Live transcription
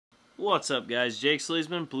What's up, guys? Jake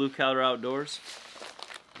SLEASMAN, Blue Collar Outdoors,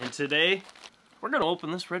 and today we're going to open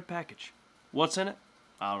this red package. What's in it?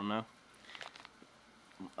 I don't know.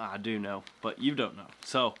 I do know, but you don't know.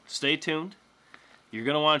 So stay tuned. You're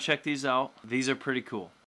going to want to check these out. These are pretty cool.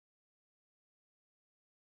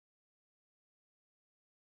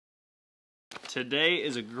 Today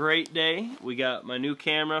is a great day. We got my new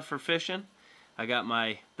camera for fishing. I got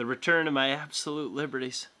the return of my absolute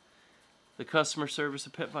liberties. The customer service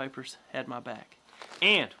of Pit Vipers had my back.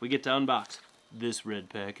 And we get to unbox this red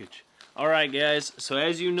package. Alright guys, so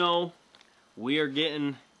as you know, we are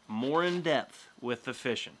getting more in depth with the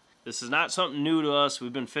fishing. This is not something new to us.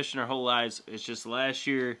 We've been fishing our whole lives. It's just last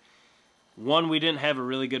year, one, we didn't have a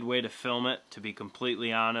really good way to film it, to be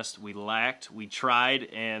completely honest. We lacked. We tried,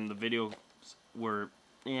 and the videos were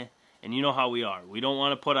and you know how we are. We don't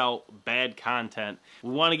want to put out bad content. We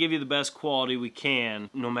want to give you the best quality we can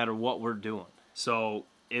no matter what we're doing. So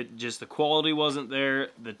the quality wasn't there.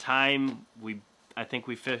 The time, I think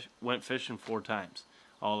we went fishing 4 times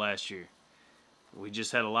all last year. We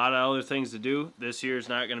just had a lot of other things to do. This year is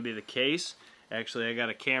not going to be the case. Actually, I got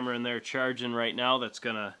a camera in there charging right now that's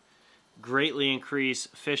going to greatly increase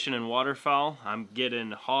fishing and waterfowl. I'm getting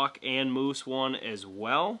hawk and moose one as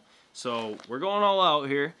well. So we're going all out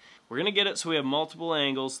here. We're going to get it so we have multiple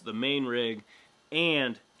angles, the main rig,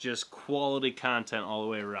 and just quality content all the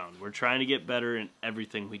way around. We're trying to get better in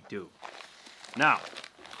everything we do. Now,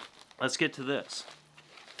 let's get to this.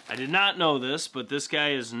 I did not know this, but this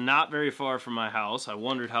guy is not very far from my house. I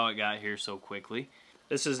wondered how it got here so quickly.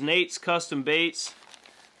 This is Nate's Custom Baits.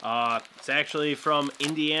 It's actually from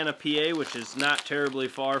Indiana, PA, which is not terribly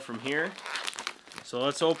far from here. So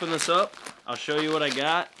let's open this up. I'll show you what I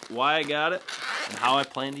got, why I got it, and how I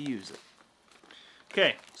plan to use it.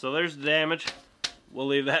 Okay, so there's the damage. We'll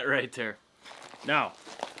leave that right there. Now,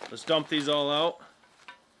 let's dump these all out.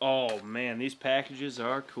 Oh man, these packages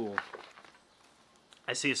are cool.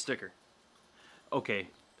 I see a sticker. Okay,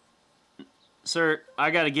 sir, I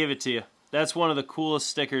gotta give it to you. That's one of the coolest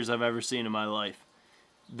stickers I've ever seen in my life.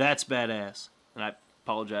 That's badass. And I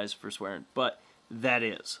apologize for swearing, but that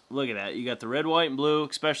is. Look at that. You got the red, white, and blue,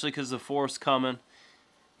 especially because the fourth's coming.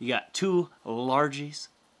 You got 2 largies.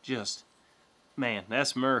 Just, man,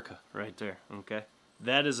 that's America right there, okay?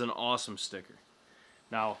 That is an awesome sticker.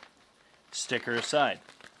 Now, sticker aside,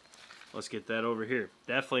 let's get that over here.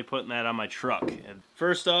 Definitely putting that on my truck. And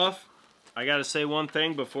first off, I got to say one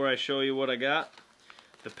thing before I show you what I got.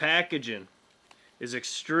 The packaging is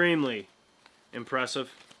extremely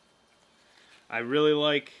impressive. I really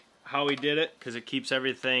like how he did it because it keeps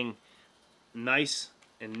everything nice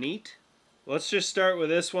and neat. Let's just start with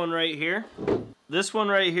this one right here. This one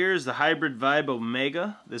right here is the Hybrid Vibe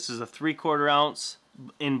Omega. This is a 3/4 ounce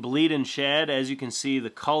in bleed and shad. As you can see, the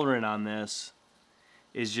coloring on this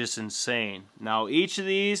is just insane. Now each of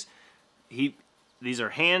these are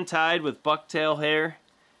hand tied with bucktail hair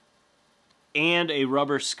and a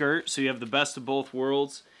rubber skirt, so you have the best of both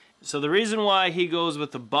worlds. So the reason why he goes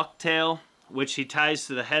with the bucktail, which he ties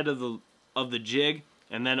to the head of the jig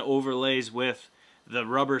and then overlays with the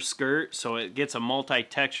rubber skirt, so it gets a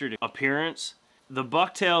multi-textured appearance. The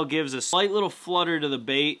bucktail gives a slight little flutter to the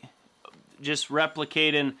bait, just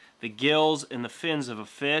replicating the gills and the fins of a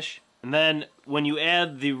fish. And then when you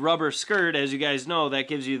add the rubber skirt, as you guys know, that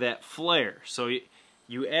gives you that flare. So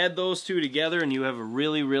you add those two together and you have a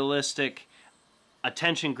really realistic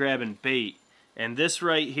attention-grabbing bait. And this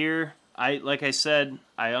right here, like I said,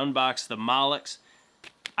 I unboxed the Molluks.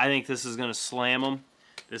 I think this is going to slam them.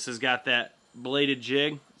 This has got that bladed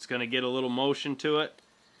jig. It's going to get a little motion to it.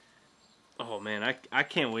 Oh man, I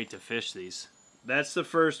can't wait to fish these. That's the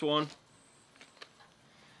first one.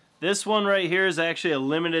 This one right here is actually a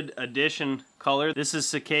limited edition color. This is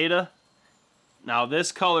Cicada. Now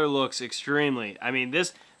this color looks extremely, I mean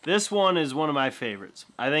this one is one of my favorites.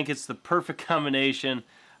 I think it's the perfect combination.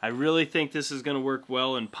 I really think this is going to work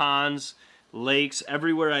well in ponds, lakes,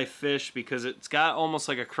 everywhere I fish, because it's got almost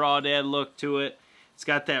like a crawdad look to it. It's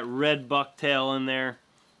got that red bucktail in there.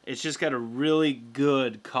 It's just got a really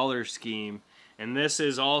good color scheme. And this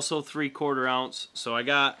is also 3/4 ounce. So I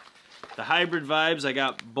got the Hybrid Vibes. I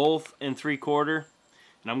got both in 3/4.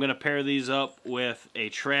 And I'm going to pair these up with a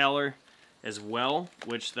trailer as well,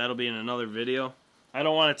 which that'll be in another video. I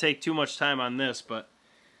don't want to take too much time on this, but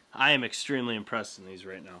I am extremely impressed in these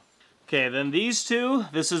right now. Okay, then these two,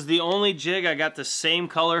 this is the only jig I got the same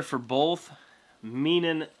color for both,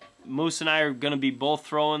 meaning Moose and I are going to be both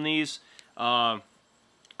throwing these.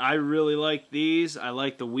 I really like these. I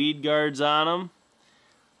like the weed guards on them.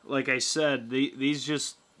 Like I said, these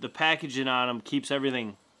just, the packaging on them keeps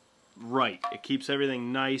everything right. It keeps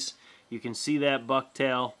everything nice. You can see that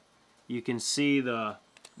bucktail. You can see the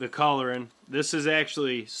coloring. This is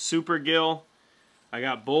actually Super Gill. I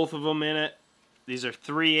got both of them in it. These are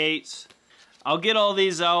 3/8. I'll get all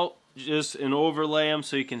these out just and overlay them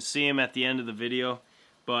so you can see them at the end of the video.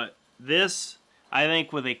 But this, I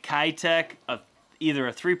think with a Kitech, either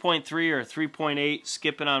a 3.3 or a 3.8,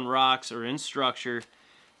 skipping on rocks or in structure,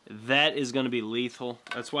 that is going to be lethal.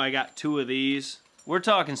 That's why I got 2 of these. We're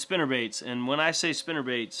talking spinnerbaits, and when I say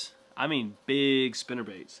spinnerbaits, I mean big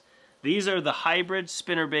spinnerbaits. These are the hybrid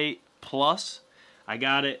spinnerbait plus. I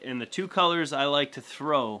got it in the 2 colors I like to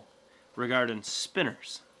throw regarding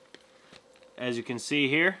spinners. As you can see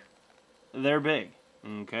here, they're big.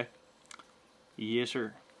 Okay. Yes,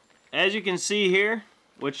 sir. As you can see here,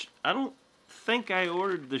 which I don't think I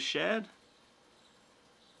ordered the shad.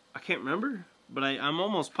 I can't remember, but I'm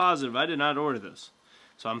almost positive I did not order this.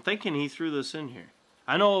 So I'm thinking he threw this in here.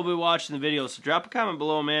 I know we'll be watching the video, so drop a comment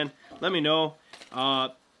below, man. Let me know. I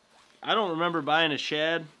don't remember buying a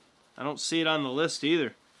shad. I don't see it on the list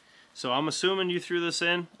either. So I'm assuming you threw this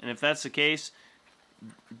in, and if that's the case,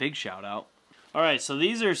 big shout out. Alright, so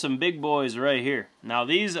these are some big boys right here. Now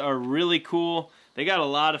these are really cool. They got a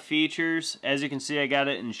lot of features. As you can see, I got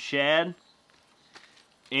it in shad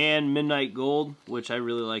and midnight gold, which I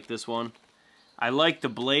really like this one. I like the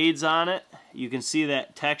blades on it. You can see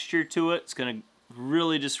that texture to it. It's going to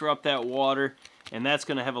really disrupt that water, and that's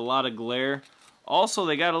going to have a lot of glare. Also,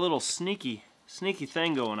 they got a little sneaky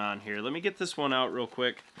thing going on here. Let me get this one out real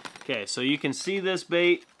quick. Okay, so you can see this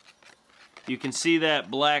bait. You can see that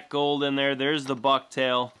black gold in there. There's the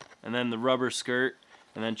bucktail, and then the rubber skirt.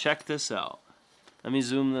 And then check this out. Let me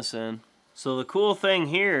zoom this in. So the cool thing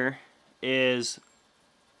here is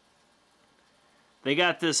they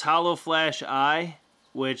got this hollow flash eye,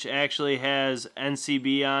 which actually has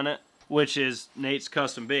NCB on it, which is Nate's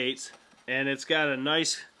Custom Baits, and it's got a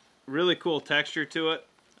nice, really cool texture to it.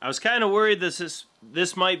 I was kind of worried this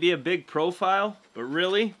might be a big profile, but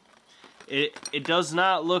really, it does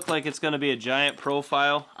not look like it's going to be a giant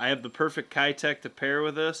profile. I have the perfect Kitech to pair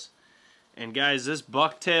with this, and guys, this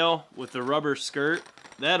bucktail with the rubber skirt,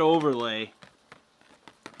 that overlay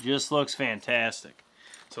just looks fantastic.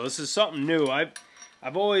 So this is something new.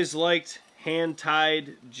 I've always liked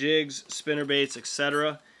hand-tied jigs, spinnerbaits,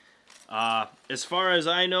 etc. As far as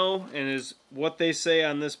I know, and is what they say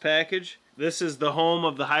on this package, this is the home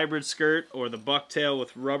of the hybrid skirt or the bucktail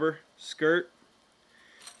with rubber skirt.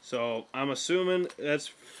 So I'm assuming that's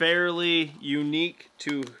fairly unique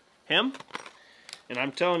to him. And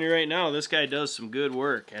I'm telling you right now, this guy does some good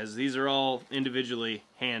work, as these are all individually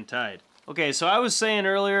hand-tied. Okay, so I was saying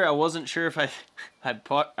earlier I wasn't sure if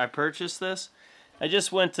I purchased this. I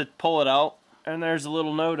just went to pull it out, and there's a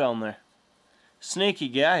little note on there. Sneaky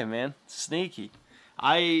guy, man. Sneaky.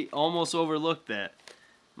 I almost overlooked that.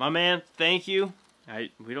 My man, thank you.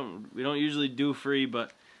 We don't usually do free,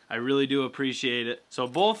 but I really do appreciate it. So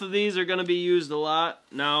both of these are going to be used a lot.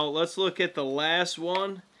 Now let's look at the last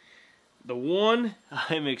one. The one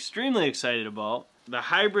I'm extremely excited about, the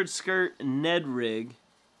hybrid skirt Ned rig.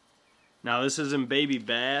 Now this is in baby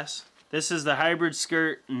bass. This is the hybrid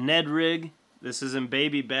skirt Ned rig. This is in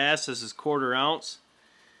baby bass. This is 1/4 ounce.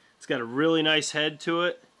 It's got a really nice head to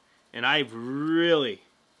it, and I really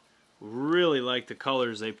like the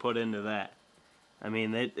colors they put into that. I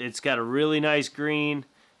mean, it's got a really nice green.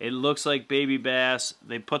 It looks like baby bass.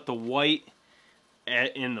 They put the white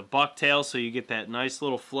in the bucktail, so you get that nice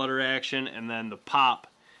little flutter action, and then the pop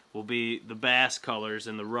will be the bass colors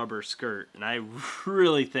in the rubber skirt. And I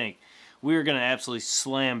really think we're going to absolutely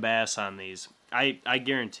slam bass on these. I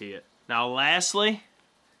guarantee it. Now lastly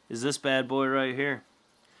is this bad boy right here.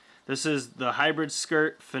 This is the hybrid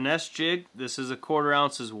skirt finesse jig. This is a 1/4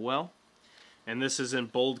 ounce as well, and this is in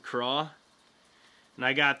bold craw. And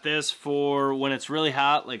I got this for when it's really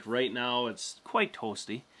hot, like right now it's quite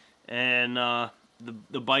toasty, and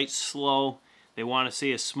the bite's slow. They want to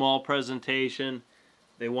see a small presentation.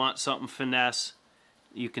 They want something finesse.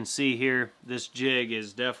 You can see here this jig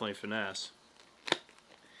is definitely finesse.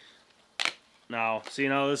 Now, see,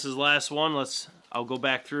 now this is the last one. I'll go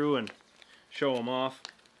back through and show them off.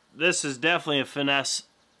 This is definitely a finesse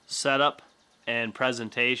setup and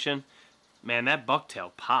presentation. Man, that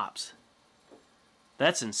bucktail pops.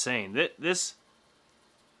 That's insane. This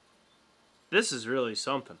is really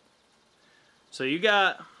something. So you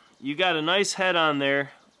got a nice head on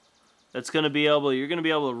there that's going to be able, you're going to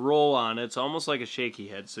be able to roll on it. It's almost like a shaky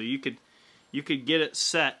head. So you could get it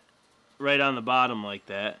set right on the bottom like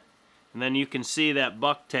that. And then you can see that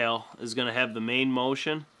bucktail is going to have the main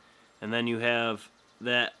motion, and then you have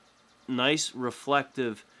that nice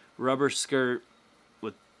reflective rubber skirt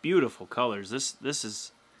with beautiful colors. This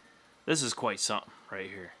is quite something right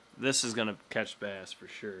here. This is gonna catch bass for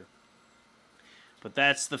sure. But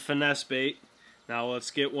that's the finesse bait. Now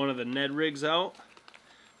let's get one of the Ned rigs out.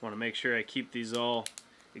 Want to make sure I keep these all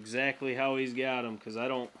exactly how he's got them, because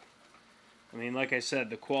I mean, like I said,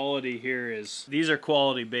 the quality here is, these are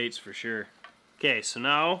quality baits for sure. Okay, so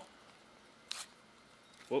now,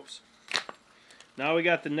 whoops. Now we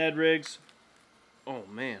got the Ned rigs. Oh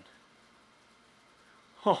man.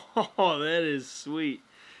 Oh, that is sweet.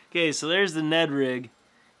 Okay, so there's the Ned rig.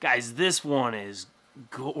 Guys, this one is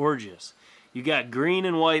gorgeous. You got green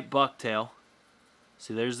and white bucktail.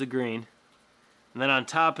 See, there's the green. And then on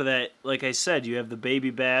top of that, like I said, you have the baby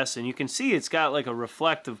bass, and you can see it's got like a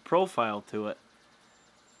reflective profile to it.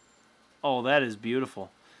 Oh, that is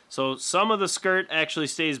beautiful. So some of the skirt actually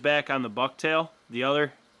stays back on the bucktail. The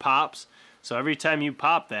other pops. So every time you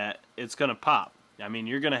pop that, it's going to pop. I mean,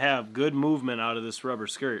 you're going to have good movement out of this rubber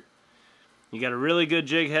skirt. You got a really good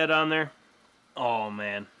jig head on there. Oh,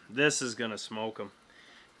 man. This is going to smoke them.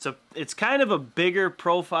 It's kind of a bigger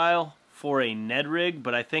profile for a Ned rig,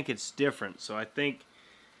 but I think it's different. So I think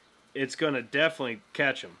it's going to definitely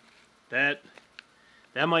catch them. That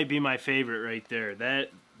might be my favorite right there.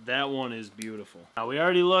 That one is beautiful. Now, we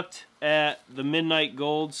already looked at the Midnight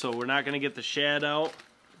Gold, so we're not going to get the shad out.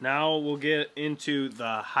 Now we'll get into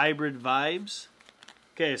the hybrid vibes.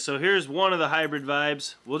 Okay, so here's one of the hybrid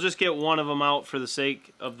vibes. We'll just get one of them out for the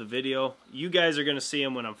sake of the video. You guys are going to see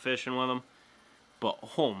them when I'm fishing with them. But,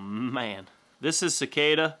 oh man. This is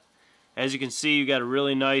cicada. As you can see, you got a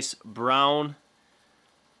really nice brown,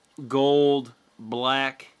 gold,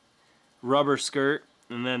 black rubber skirt.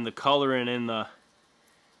 And then the coloring in the...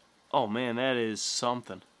 Oh man, that is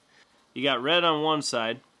something. You got red on one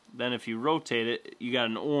side. Then if you rotate it, you got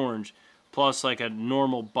an orange plus like a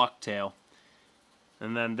normal bucktail.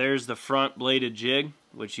 And then there's the front bladed jig,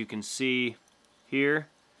 which you can see here.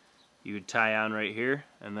 You would tie on right here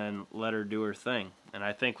and then let her do her thing. And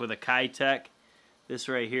I think with a Kitech, this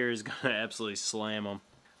right here is going to absolutely slam them.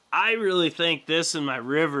 I really think this in my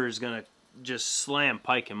river is going to just slam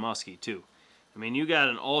pike and muskie too. I mean, you got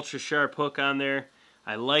an ultra sharp hook on there.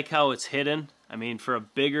 I like how it's hidden. I mean, for a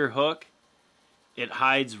bigger hook, it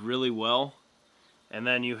hides really well. And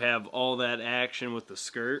then you have all that action with the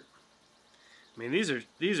skirt. I mean, these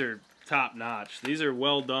are top notch. These are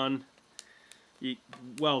well done.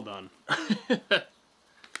 Well done.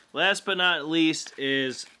 Last but not least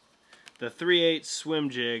is the 3/8 swim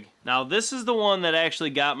jig. Now, this is the one that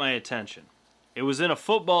actually got my attention. It was in a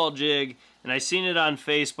football jig, and I seen it on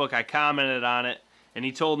Facebook. I commented on it, and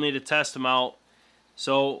he told me to test them out.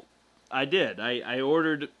 So I did. I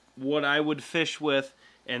ordered what I would fish with,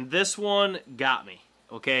 and this one got me.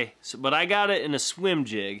 Okay, so, but I got it in a swim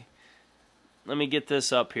jig. Let me get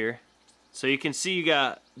this up here. So you can see you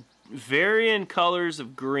got varying colors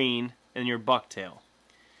of green in your bucktail.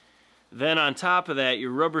 Then on top of that,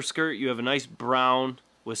 your rubber skirt, you have a nice brown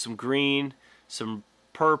with some green, some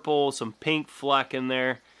purple, some pink fleck in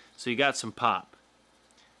there. So you got some pop.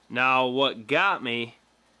 Now what got me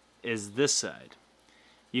is this side.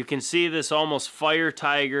 You can see this almost fire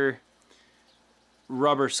tiger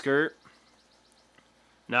rubber skirt.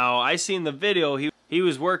 Now I seen the video, he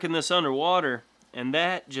was working this underwater, and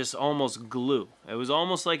that just almost glue. It was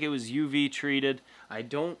almost like it was UV treated. I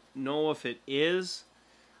don't know if it is.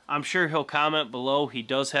 I'm sure he'll comment below. He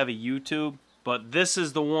does have a YouTube, but this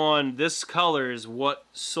is the one, this color is what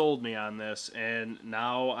sold me on this, and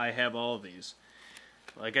now I have all of these.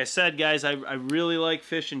 Like I said, guys, I really like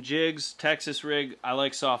fishing jigs, Texas rig. I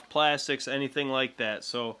like soft plastics, anything like that.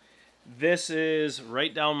 So this is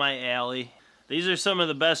right down my alley. These are some of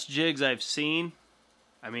the best jigs I've seen.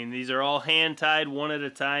 I mean, these are all hand tied one at a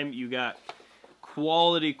time. You got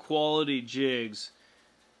quality jigs.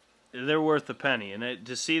 They're worth a penny. And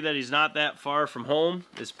to see that he's not that far from home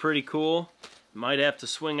is pretty cool. Might have to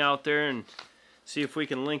swing out there and see if we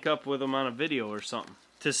can link up with him on a video or something.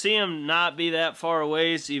 To see him not be that far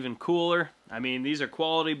away is even cooler. I mean, these are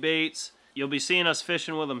quality baits. You'll be seeing us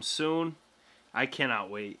fishing with them soon. I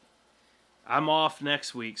cannot wait. I'm off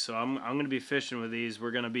next week, so I'm going to be fishing with these.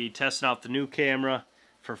 We're going to be testing out the new camera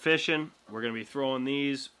for fishing. We're going to be throwing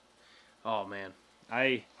these. Oh, man.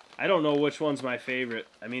 I don't know which one's my favorite.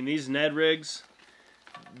 I mean, these Ned rigs,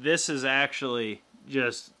 this is actually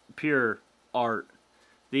just pure art.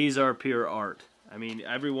 These are pure art. I mean,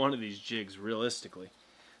 every one of these jigs, realistically.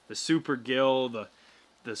 The Super Gill,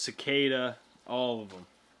 the Cicada, all of them.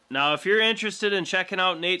 Now, if you're interested in checking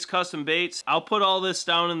out Nate's Custom Baits, I'll put all this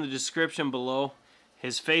down in the description below.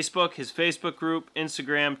 His Facebook group,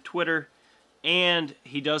 Instagram, Twitter, and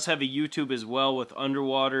he does have a YouTube as well with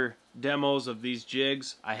underwater demos of these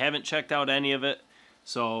jigs. I haven't checked out any of it,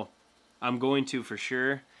 so I'm going to for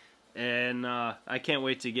sure. And I can't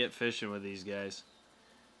wait to get fishing with these guys.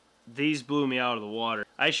 These blew me out of the water.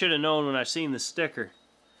 I should have known when I seen the sticker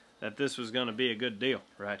that this was going to be a good deal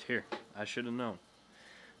right here. I should have known.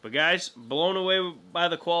 But guys, blown away by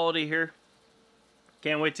the quality here.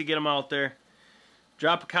 Can't wait to get them out there.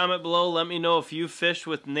 Drop a comment below. Let me know if you fished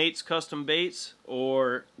with Nate's Custom Baits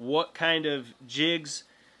or what kind of jigs,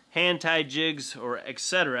 hand-tied jigs, or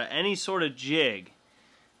etc. Any sort of jig.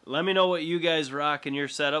 Let me know what you guys rock in your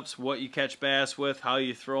setups, what you catch bass with, how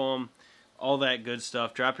you throw them, all that good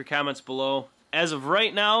stuff. Drop your comments below. As of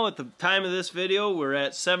right now, at the time of this video, we're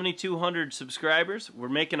at 7,200 subscribers. We're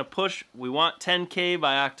making a push. We want 10K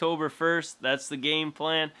by October 1st. That's the game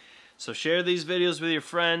plan. So share these videos with your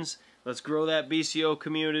friends. Let's grow that BCO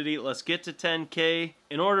community. Let's get to 10K.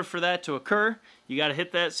 In order for that to occur, you got to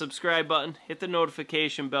hit that subscribe button, hit the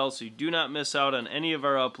notification bell so you do not miss out on any of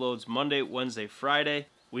our uploads Monday, Wednesday, Friday.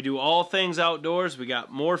 We do all things outdoors. We got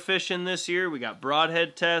more fishing this year. We got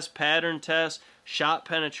broadhead tests, pattern tests, shot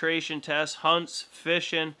penetration tests, hunts,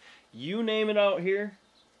 fishing. You name it out here,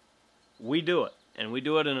 we do it. And we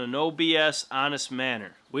do it in a no BS, honest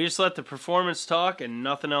manner. We just let the performance talk and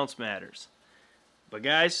nothing else matters. But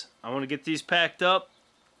guys, I want to get these packed up,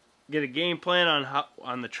 get a game plan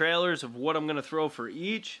on the trailers of what I'm going to throw for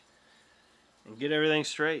each, and get everything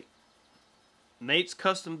straight. Nate's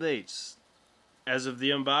Custom Baits. As of the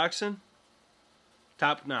unboxing,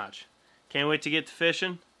 top notch. Can't wait to get to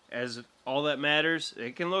fishing, as all that matters,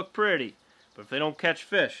 it can look pretty, but if they don't catch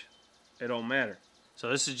fish, it don't matter. So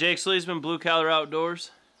this is Jake SLEASMAN, Blue Collar Outdoors,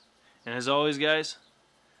 and as always guys,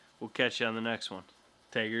 we'll catch you on the next one.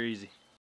 Take her easy.